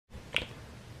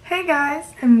Hey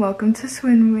guys, and welcome to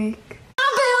Swim Week.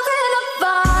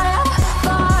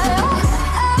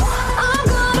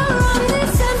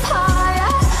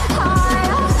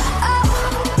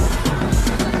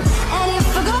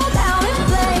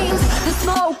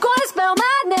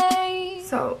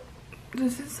 So,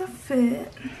 this is a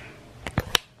fit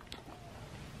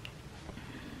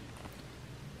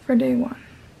for day one.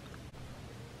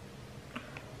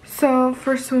 So,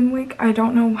 for Swim Week, I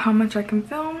don't know how much I can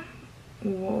film.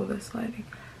 Whoa, this lighting.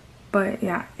 But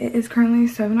yeah, it is currently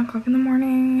 7 o'clock in the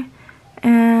morning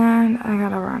and I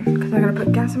gotta run because I gotta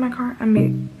put gas in my car and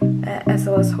meet at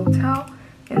SLS Hotel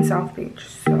in South Beach.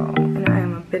 So, and I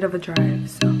am a bit of a drive,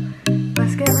 so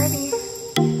let's get ready.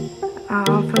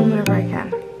 I'll film whatever I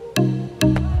can.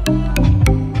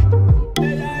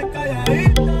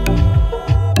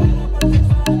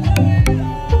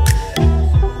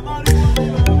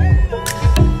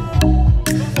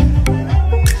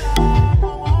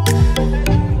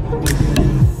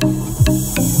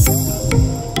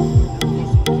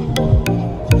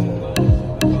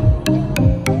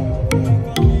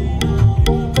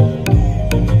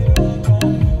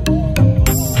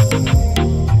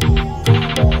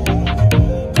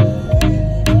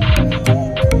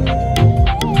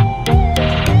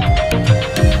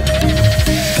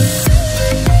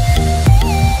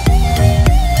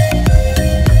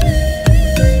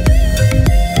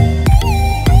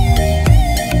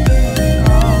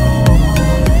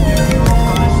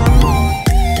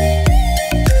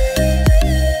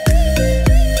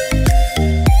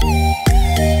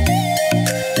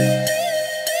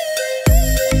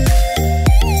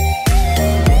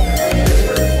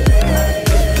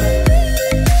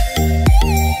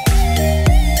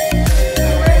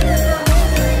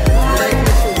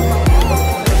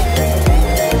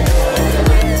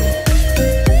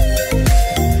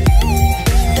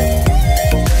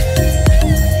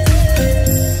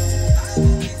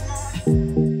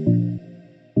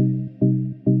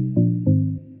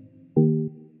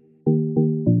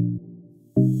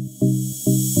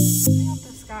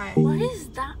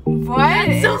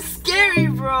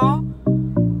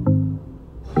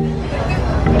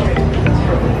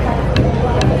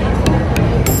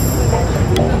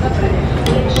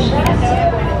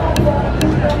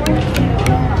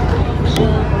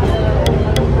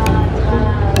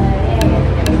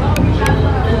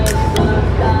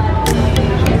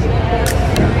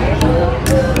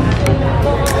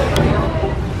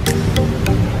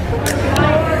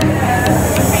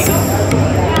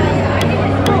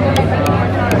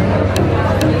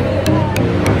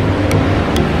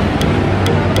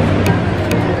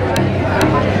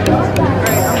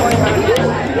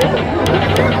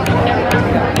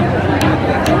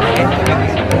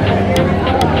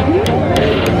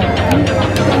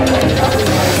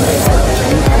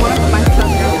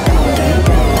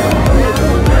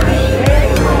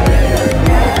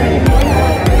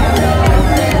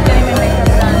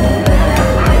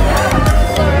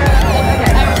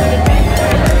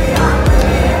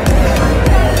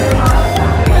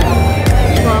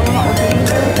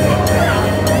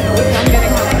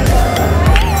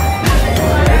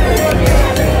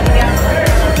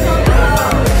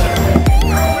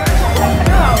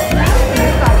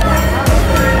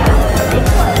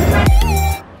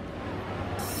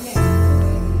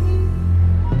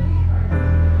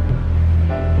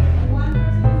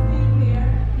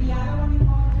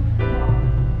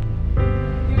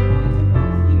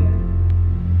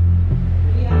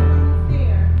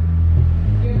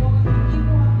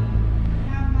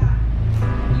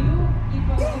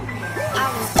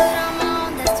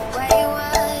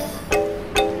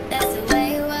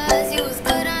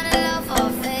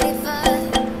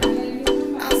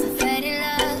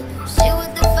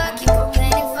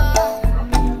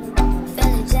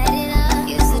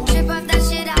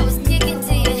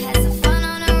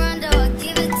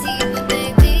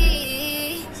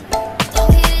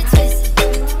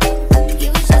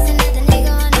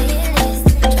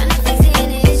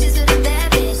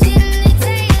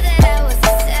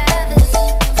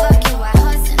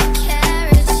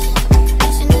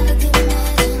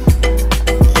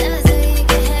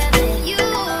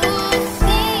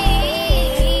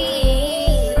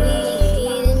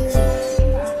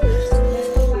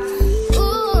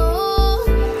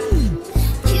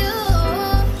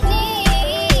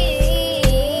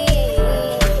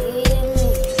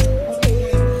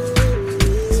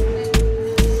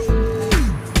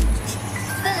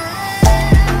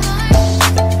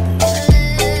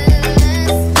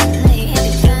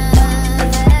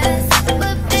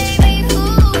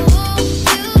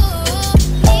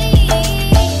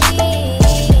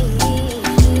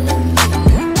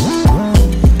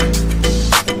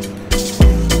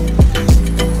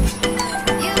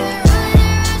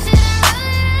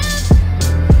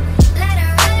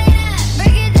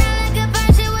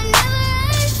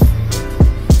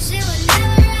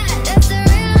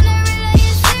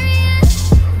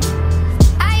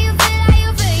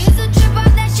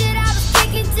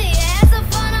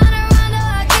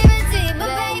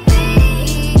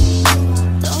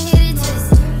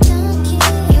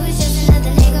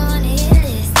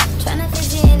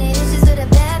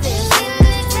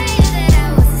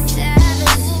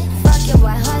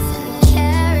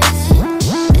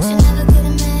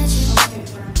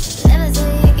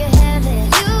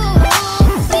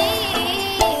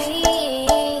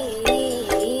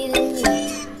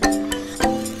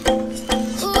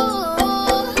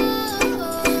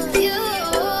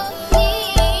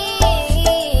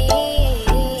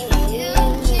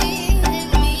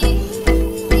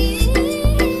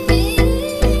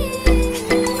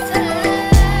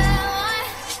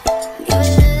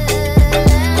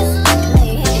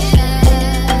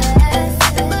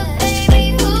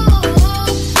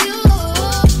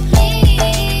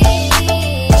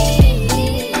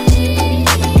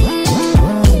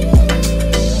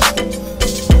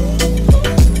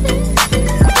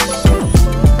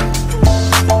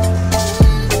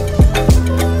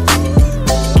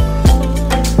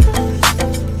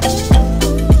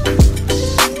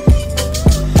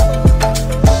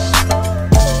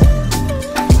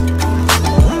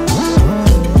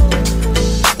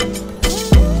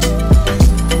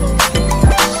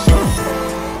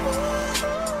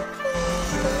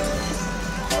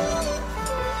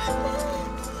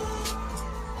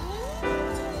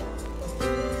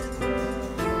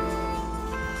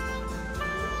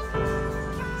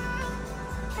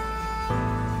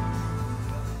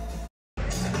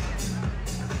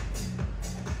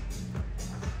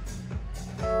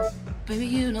 Baby,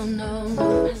 you don't know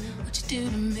what you do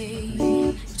to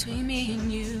me. Between me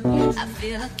and you, I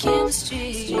feel a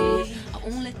chemistry. I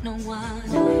won't let no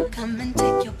one come and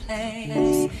take your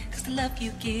place. Cause the love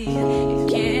you give, it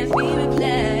can't be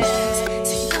replaced.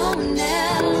 See, no one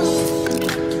else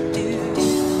do.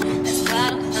 That's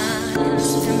why I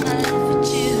spend my life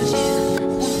with you.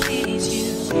 Won't please you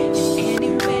in any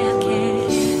way I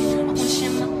can. I wanna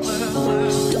share my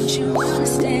world, don't you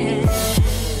understand?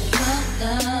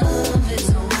 Love is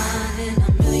a one in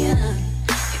a million.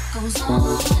 It goes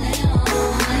on and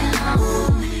on and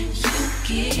on.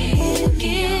 You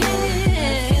give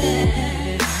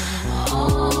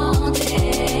all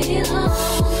day long.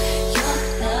 Your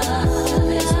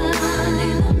love is a one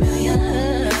in a million.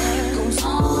 It goes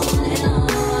on and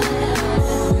on and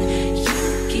on. You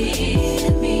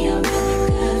give me a really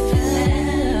good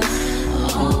feeling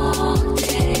all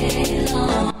day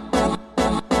long.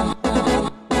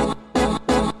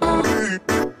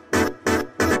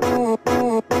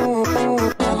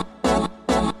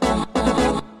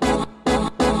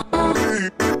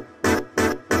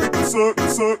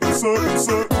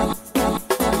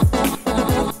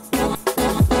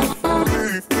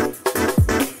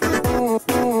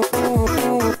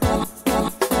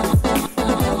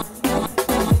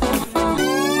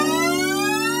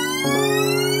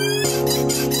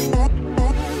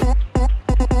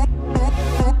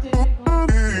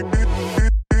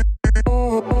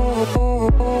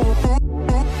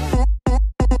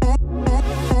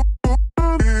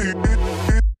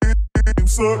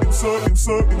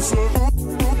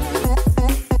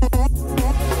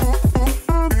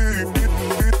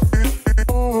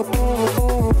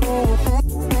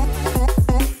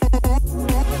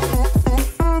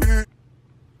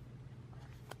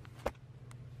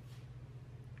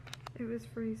 It was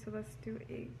free, so let's do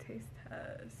a taste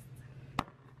test.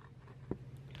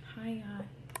 Hi,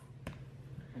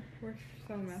 we're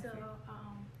so messy. So,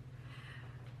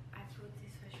 I put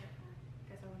this sweatshirt on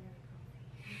because I want to be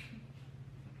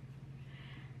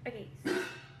comfy. Okay, so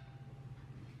I'm so sorry.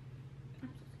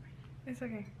 It's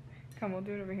okay. Come, we'll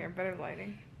do it over here. Better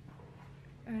lighting.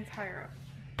 And it's higher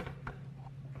up.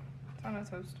 It's on a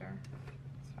toaster.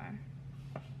 It's fine.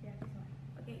 Yeah, this one.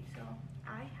 Okay, so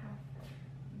I have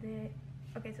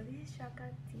okay, so this is Shaka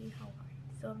Tea Hawaii.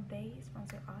 So they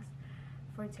sponsor us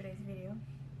for today's video.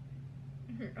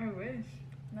 I wish.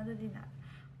 No, they did not.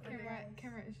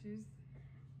 Camera issues.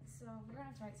 So we're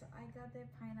gonna try. So I got the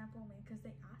pineapple made because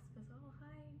they asked us, oh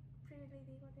hi, pretty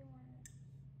lady, what do you want?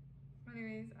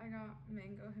 Anyways, I got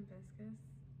mango hibiscus.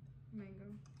 Mango.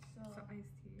 So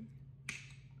iced tea.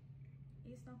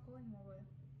 it's not cold anymore, but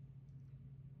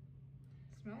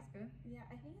Smells good. yeah,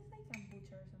 I think it's like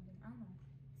kombucha or something. I don't know.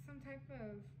 Some type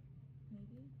of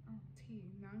Maybe. Oh, tea,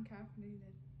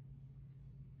 non-caffeinated.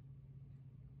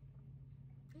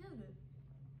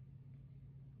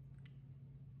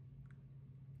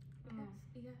 it is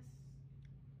good.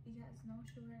 It has no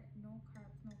sugar, no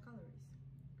carbs, no calories.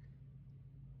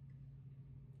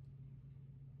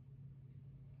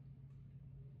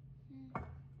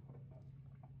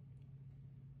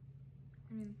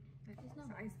 I mean, It's it's not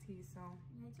bad. iced tea, so.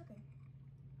 Yeah, it's okay.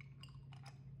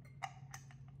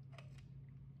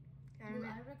 I Will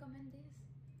I recommend this?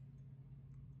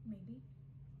 Maybe.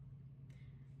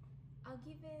 I'll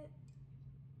give it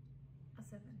a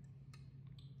 7.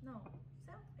 No,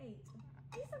 7, 8.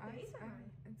 It's okay. It's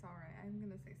alright. It's alright. I'm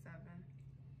gonna say 7.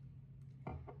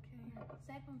 Okay.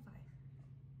 7.5.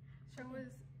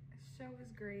 Show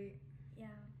was great. Yeah.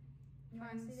 You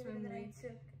want Fun to see the swim video that I week.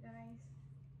 took, guys?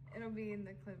 It'll be in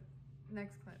the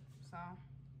next clip. So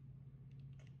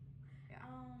yeah.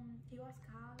 It was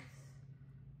cows.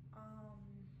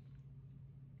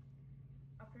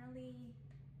 Apparently,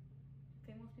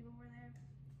 famous people were there.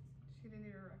 She didn't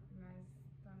even recognize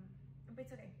them. But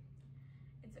it's okay.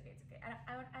 It's okay. It's okay.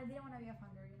 I didn't want to be a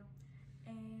funder, you know.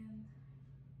 And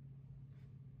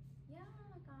yeah,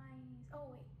 guys. Oh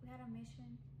wait, we had a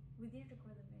mission. We did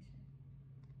record the mission.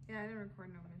 Yeah, I didn't record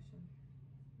no mission,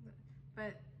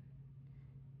 but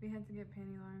we had to get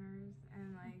panty liners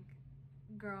and like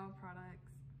girl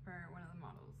products for one of the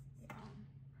models. Yeah.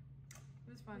 So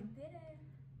it was fun. We did it.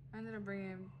 I ended up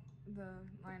bringing the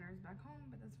liners back home,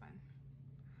 but that's fine.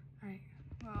 All right.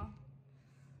 Well,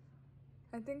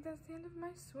 I think that's the end of my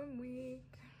swim week.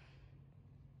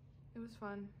 It was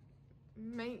fun.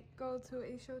 Might go to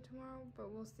a show tomorrow,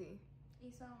 but we'll see.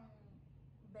 It's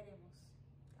veremos,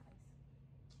 guys.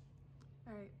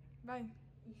 All right. Bye.